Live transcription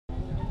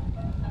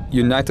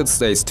United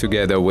States,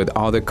 together with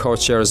other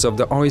co-chairs of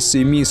the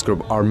OSCE Minsk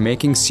Group, are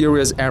making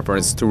serious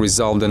efforts to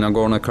resolve the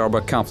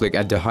Nagorno-Karabakh conflict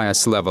at the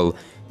highest level.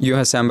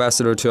 U.S.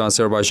 Ambassador to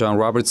Azerbaijan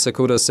Robert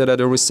Cekuta said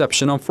at a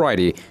reception on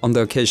Friday on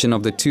the occasion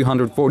of the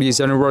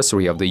 240th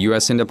anniversary of the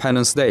U.S.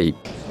 Independence Day.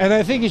 And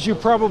I think, as you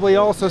probably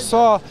also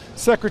saw,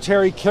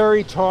 Secretary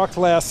Kerry talked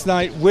last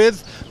night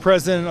with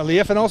President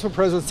Aliyev and also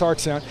President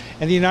Sargsyan,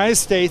 and the United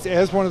States,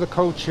 as one of the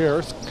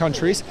co-chairs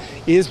countries,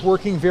 is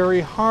working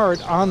very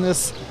hard on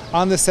this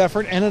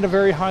effort and at a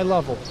very high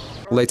level.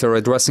 Later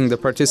addressing the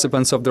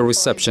participants of the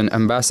reception,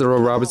 Ambassador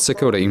Robert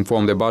Cekuta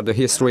informed about the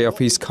history of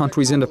his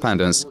country's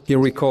independence. He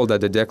recalled that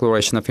the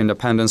Declaration of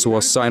Independence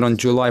was signed on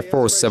July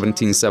 4,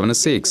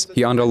 1776.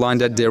 He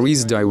underlined that there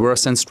is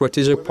diverse and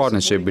strategic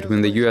partnership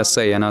between the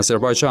USA and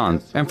Azerbaijan.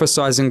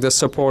 Emphasizing the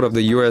support of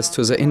the US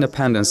to the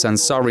independence and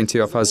sovereignty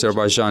of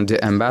Azerbaijan,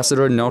 the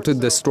ambassador noted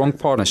the strong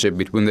partnership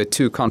between the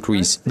two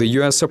countries. The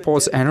US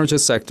supports energy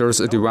sector's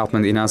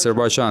development in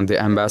Azerbaijan,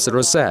 the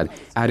ambassador said,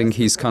 adding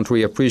his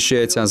country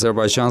appreciates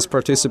Azerbaijan's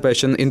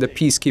participation in the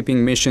peacekeeping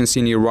missions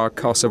in Iraq,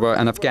 Kosovo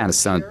and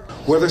Afghanistan.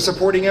 Whether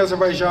supporting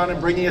Azerbaijan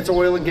and bringing its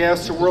oil and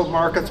gas to world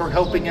markets or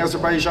helping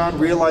Azerbaijan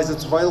realize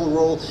its vital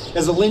role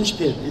as a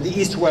linchpin in the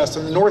East-West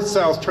and the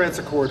North-South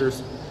transit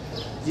corridors,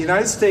 the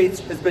United States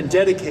has been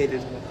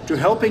dedicated to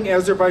helping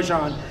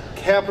Azerbaijan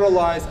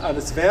capitalize on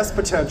its vast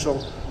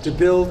potential to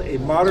build a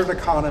modern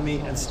economy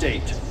and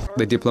state.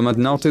 The diplomat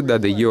noted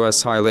that the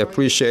U.S. highly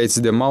appreciates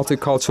the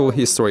multicultural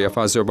history of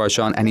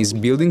Azerbaijan and is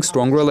building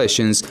strong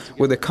relations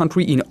with the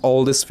country in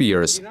all the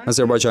spheres.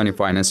 Azerbaijani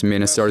Finance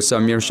Minister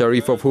Samir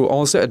Sharifov, who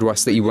also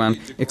addressed the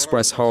event,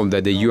 expressed hope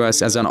that the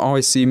U.S. as an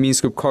OSCE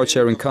Minsk Group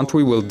co-chairing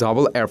country will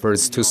double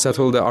efforts to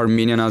settle the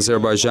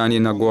Armenian-Azerbaijani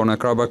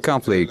Nagorno-Karabakh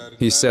conflict.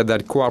 He said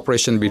that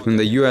cooperation between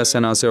the U.S.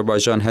 and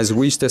Azerbaijan has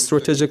reached a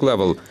strategic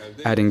level,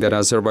 adding that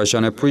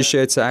Azerbaijan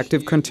appreciates the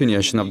active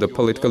continuation of the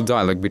political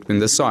dialogue between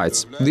the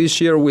sides.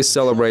 This year, we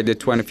celebrate the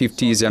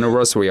 250th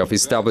anniversary of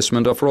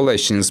establishment of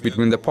relations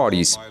between the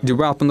parties.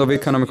 Development of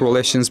economic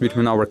relations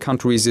between our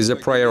countries is a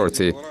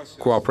priority.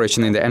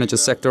 Cooperation in the energy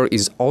sector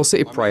is also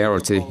a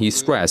priority, he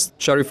stressed.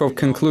 Sharifov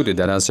concluded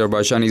that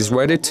Azerbaijan is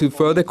ready to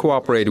further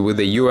cooperate with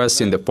the U.S.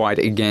 in the fight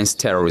against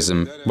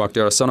terrorism.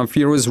 Bakhtiar Sanam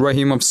Firuz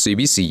Rahim of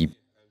CBC.